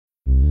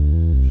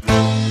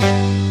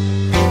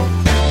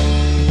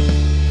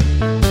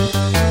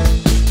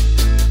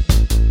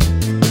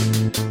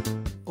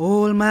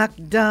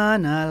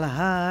MacDonald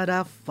had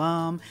a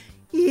farm,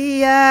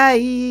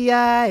 E-I-E-I-O,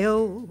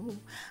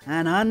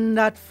 and on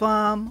that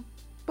farm,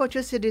 but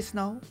you see this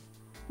now,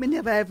 me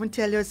never even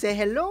tell you, say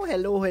hello,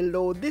 hello,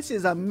 hello, this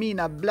is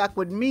Amina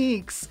Blackwood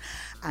Meeks,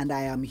 and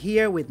I am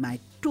here with my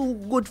two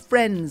good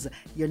friends,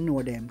 you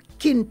know them,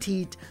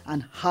 Kinteet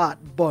and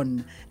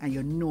Heartbun, and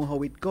you know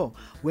how it go.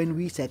 When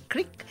we say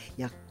crick,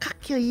 you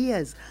cock your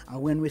ears,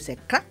 and when we say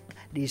crack,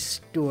 the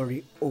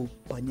story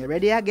open. You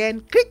ready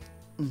again? Crick,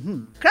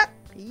 crack,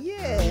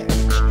 yeah.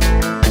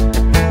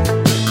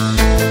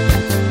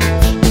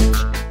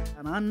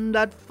 And on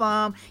that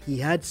farm, he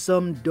had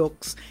some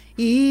ducks,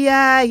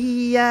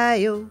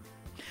 E-I-E-I-O,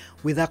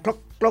 with a cluck,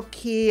 cluck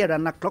here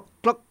and a cluck,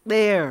 cluck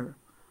there.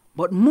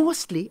 But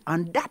mostly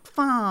on that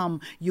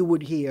farm, you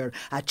would hear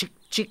a chick,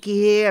 chick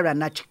here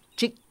and a chick,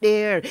 chick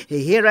there.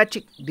 Here a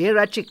chick, there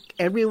a chick,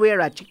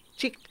 everywhere a chick,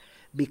 chick.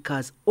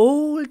 Because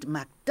old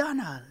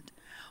MacDonald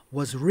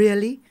was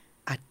really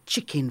a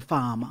chicken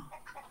farmer.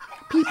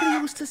 People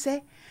used to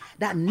say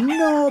that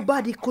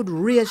nobody could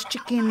raise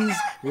chickens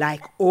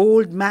like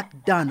old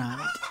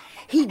MacDonald.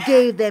 He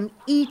gave them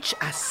each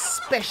a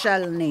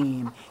special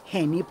name: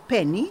 Henny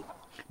Penny,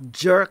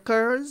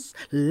 Jerkers,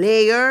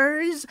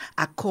 Layers,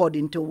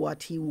 according to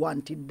what he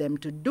wanted them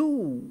to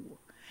do.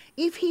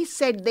 If he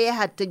said they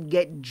had to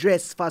get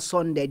dressed for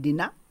Sunday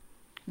dinner,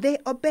 they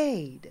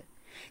obeyed.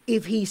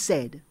 If he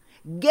said,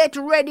 get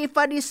ready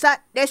for the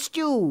Saturday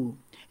stew,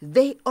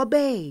 they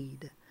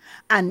obeyed.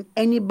 And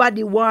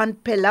anybody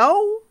want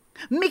pillau?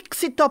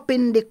 Mix it up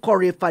in the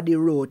curry for the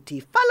roti.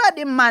 Follow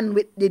the man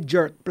with the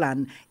jerk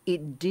plan.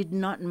 It did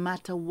not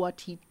matter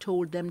what he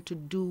told them to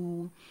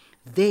do.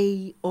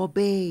 They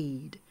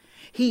obeyed.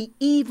 He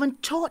even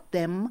taught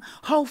them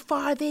how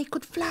far they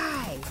could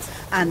fly.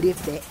 And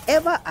if they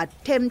ever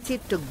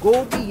attempted to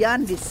go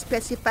beyond the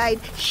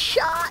specified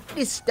short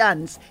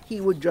distance, he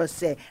would just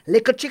say,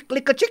 lick a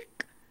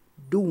chick,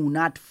 do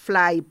not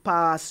fly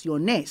past your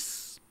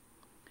nest.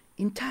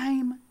 In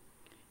time,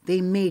 they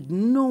made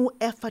no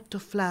effort to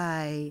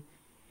fly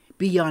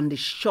beyond the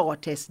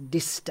shortest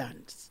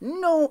distance.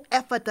 No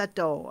effort at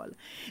all.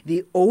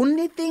 The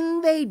only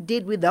thing they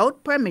did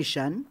without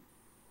permission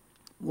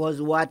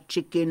was what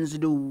chickens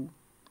do: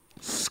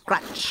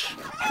 scratch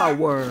for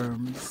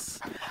worms.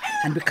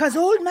 And because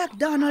old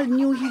MacDonald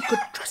knew he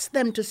could trust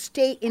them to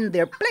stay in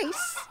their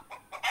place,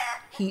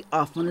 he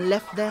often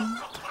left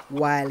them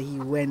while he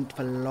went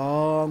for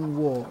long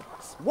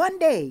walks. One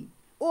day,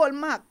 old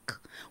Mac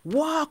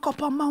walked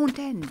up a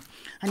mountain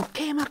and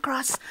came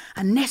across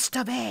a nest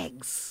of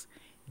eggs.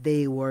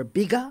 They were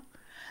bigger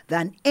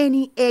than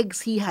any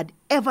eggs he had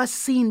ever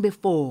seen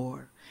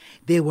before.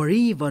 They were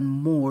even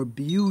more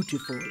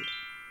beautiful.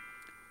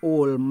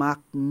 Old Mac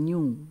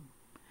knew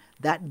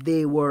that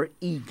they were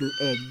eagle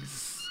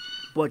eggs,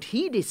 but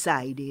he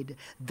decided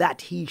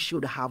that he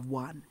should have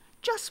one,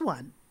 just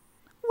one.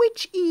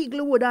 Which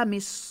eagle would I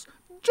miss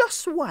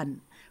just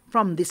one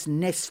from this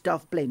nest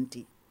of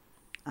plenty?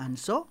 And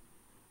so,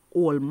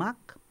 old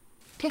Mac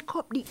take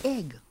up the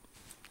egg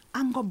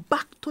and go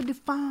back to the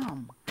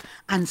farm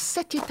and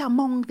set it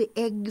among the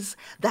eggs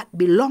that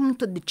belong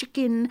to the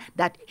chicken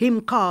that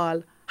him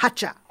call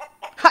Hatcha.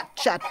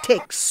 Hatcha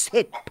take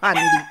set pan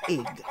the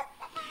egg.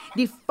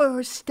 The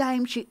first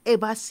time she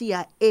ever see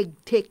a egg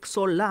take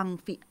so long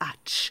fi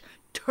hatch,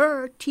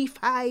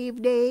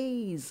 35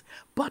 days.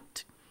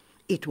 But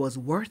it was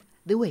worth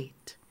the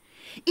wait.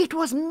 It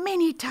was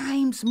many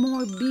times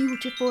more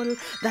beautiful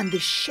than the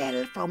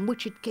shell from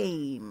which it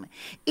came.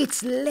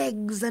 Its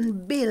legs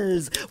and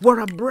bills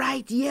were a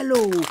bright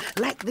yellow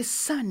like the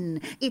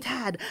sun. It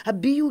had a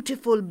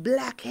beautiful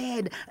black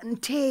head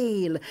and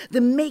tail,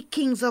 the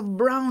makings of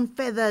brown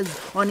feathers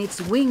on its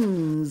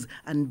wings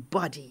and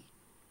body.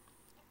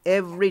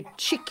 Every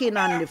chicken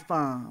on the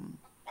farm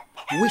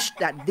wished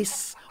that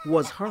this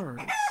was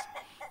hers.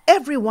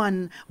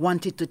 Everyone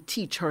wanted to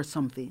teach her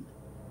something.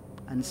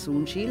 And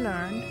soon she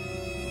learned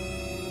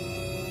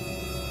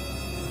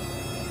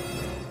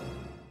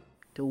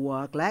to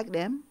walk like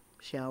them,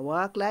 she'll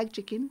walk like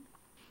chicken.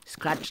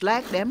 Scratch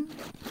like them,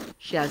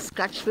 she'll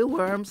scratch for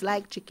worms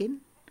like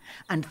chicken.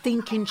 And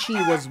thinking she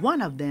was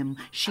one of them,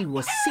 she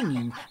was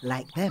singing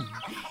like them.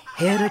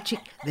 Here a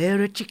chick,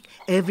 there a chick,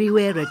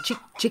 everywhere a chick,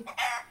 chick.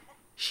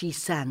 She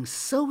sang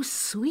so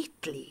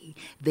sweetly,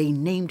 they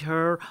named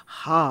her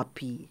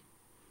Harpy.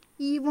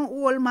 Even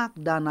old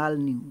MacDonald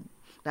knew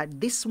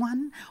that this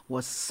one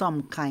was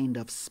some kind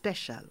of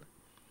special.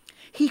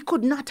 He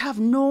could not have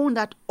known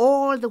that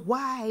all the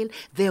while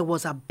there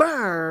was a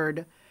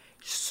bird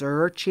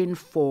searching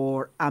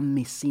for a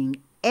missing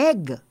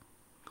egg.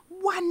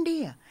 One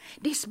day,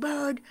 this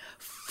bird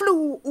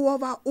flew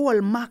over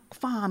old Mac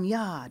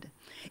farmyard.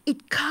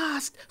 It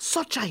cast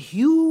such a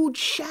huge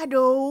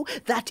shadow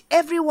that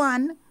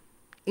everyone,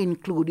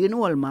 including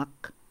old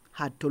Mac,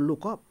 had to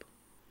look up.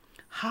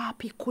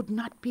 Harpy could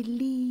not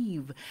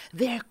believe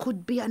there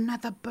could be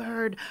another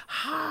bird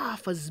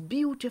half as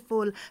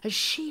beautiful as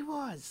she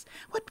was.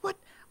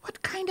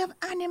 What kind of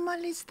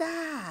animal is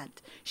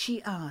that?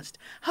 She asked.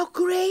 How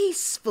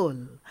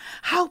graceful,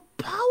 how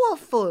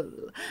powerful,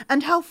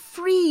 and how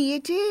free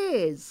it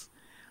is.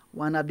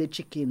 One of the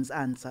chickens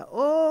answered,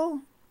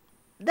 oh,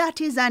 that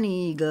is an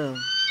eagle.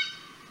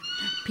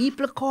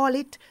 People call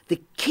it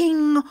the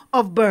king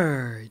of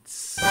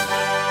birds.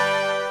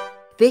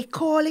 They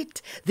call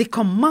it the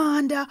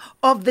commander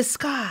of the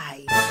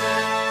sky.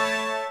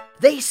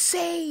 They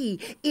say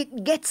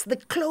it gets the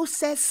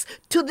closest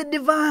to the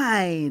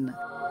divine.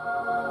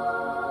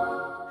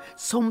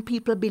 Some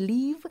people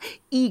believe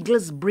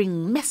eagles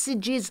bring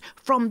messages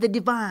from the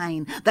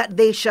divine, that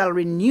they shall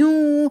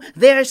renew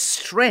their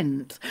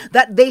strength,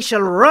 that they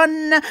shall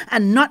run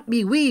and not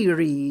be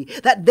weary,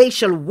 that they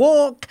shall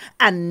walk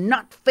and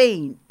not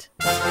faint.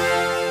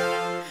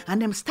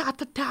 And them start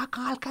to talk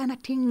all kind of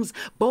things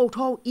about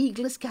how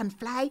eagles can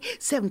fly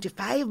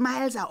 75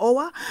 miles an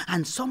hour,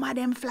 and some of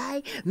them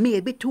fly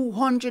maybe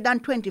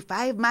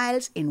 225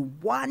 miles in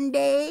one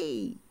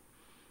day.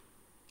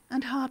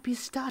 And Harpy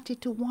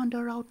started to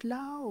wonder out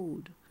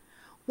loud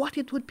what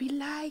it would be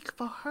like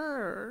for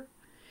her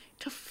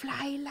to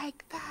fly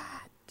like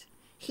that.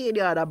 Here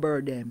the other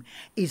bird them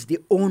is the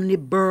only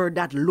bird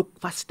that look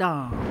for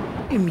storm.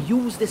 Him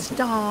use the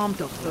storm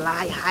to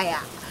fly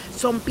higher.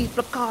 Some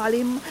people call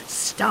him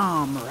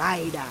Storm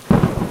Rider.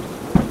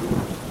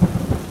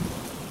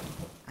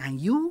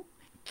 And you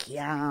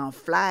can't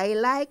fly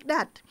like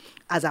that.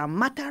 As a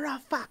matter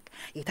of fact,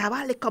 it have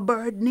a little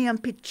bird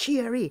named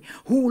Picheri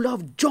who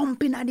love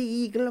jumping at the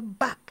eagle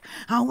back.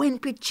 And when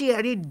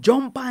Picheri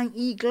jump on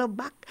eagle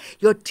back,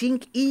 you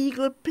think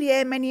eagle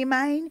play many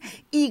mind?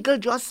 Eagle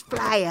just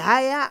fly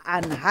higher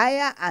and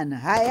higher and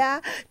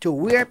higher to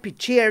where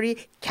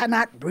Picheri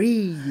cannot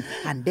breathe,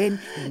 and then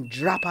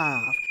drop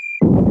off.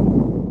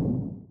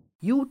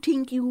 You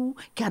think you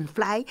can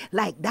fly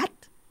like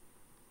that?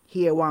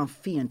 Here one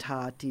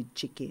faint-hearted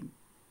chicken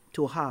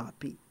to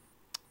Harpy.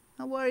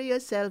 Don't worry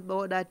yourself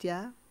about that,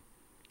 yeah?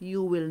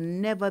 You will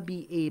never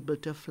be able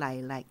to fly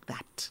like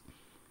that.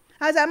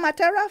 As a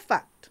matter of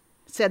fact,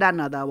 said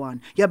another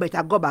one, you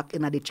better go back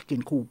in the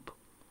chicken coop.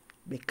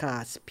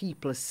 Because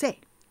people say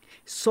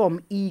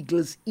some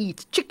eagles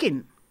eat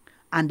chicken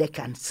and they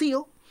can see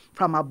you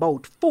from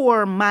about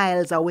 4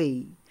 miles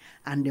away.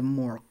 And the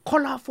more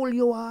colorful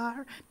you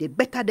are, the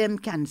better them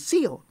can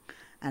see you.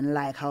 And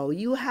like how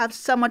you have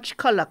so much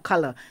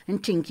color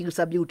and think you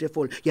so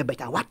beautiful, you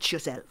better watch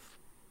yourself.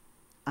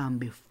 And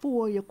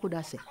before you could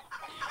have said,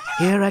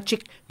 here a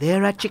chick,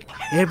 there a chick,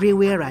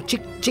 everywhere a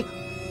chick, chick.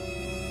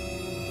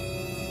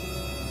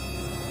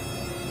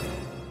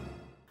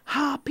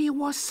 Harpy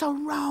was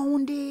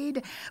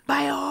surrounded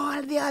by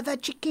all the other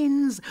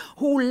chickens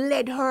who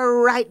led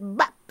her right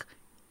back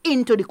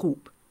into the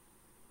coop.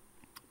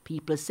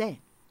 People say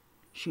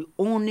she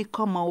only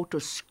come out to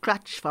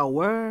scratch for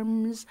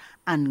worms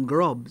and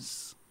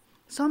grubs.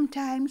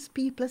 Sometimes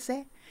people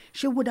say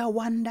she would have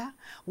wondered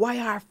why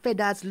her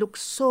feathers look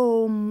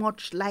so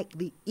much like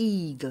the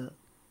eagle.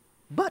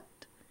 But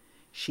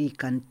she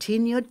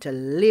continued to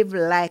live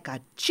like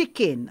a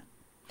chicken,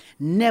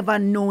 never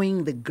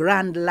knowing the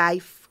grand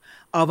life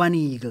of an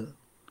eagle.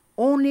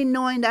 Only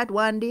knowing that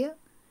one day,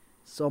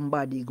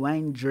 somebody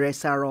going to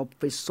dress her up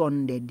for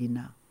Sunday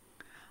dinner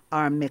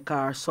or make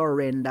her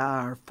surrender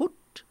her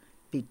foot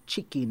for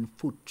chicken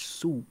foot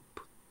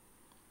soup.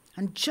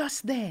 And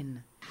just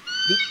then,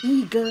 the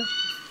eagle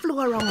flew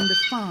around the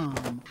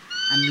farm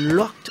and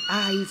locked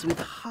eyes with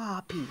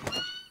Harpy.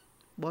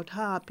 But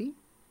Harpy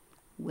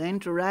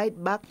went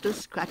right back to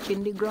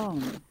scratching the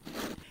ground,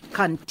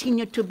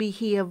 continued to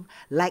behave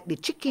like the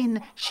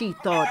chicken she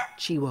thought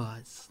she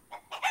was.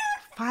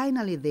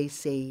 Finally, they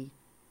say,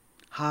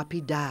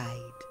 Harpy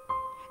died,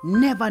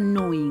 never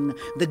knowing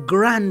the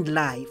grand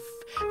life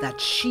that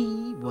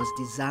she was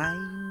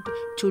designed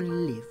to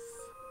live.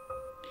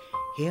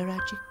 Here a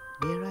chick,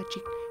 there a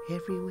chick,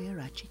 everywhere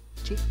a chick,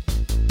 chick.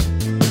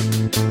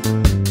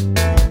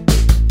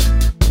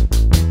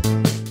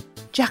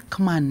 Jack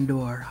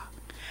Mandora,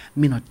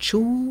 me not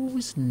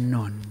choose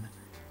none.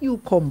 You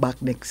come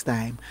back next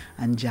time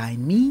and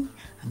join me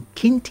and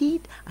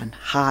Kinteet and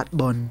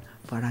Heartbun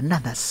for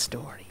another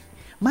story.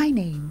 My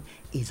name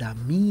is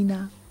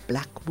Amina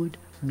Blackwood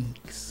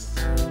Meeks.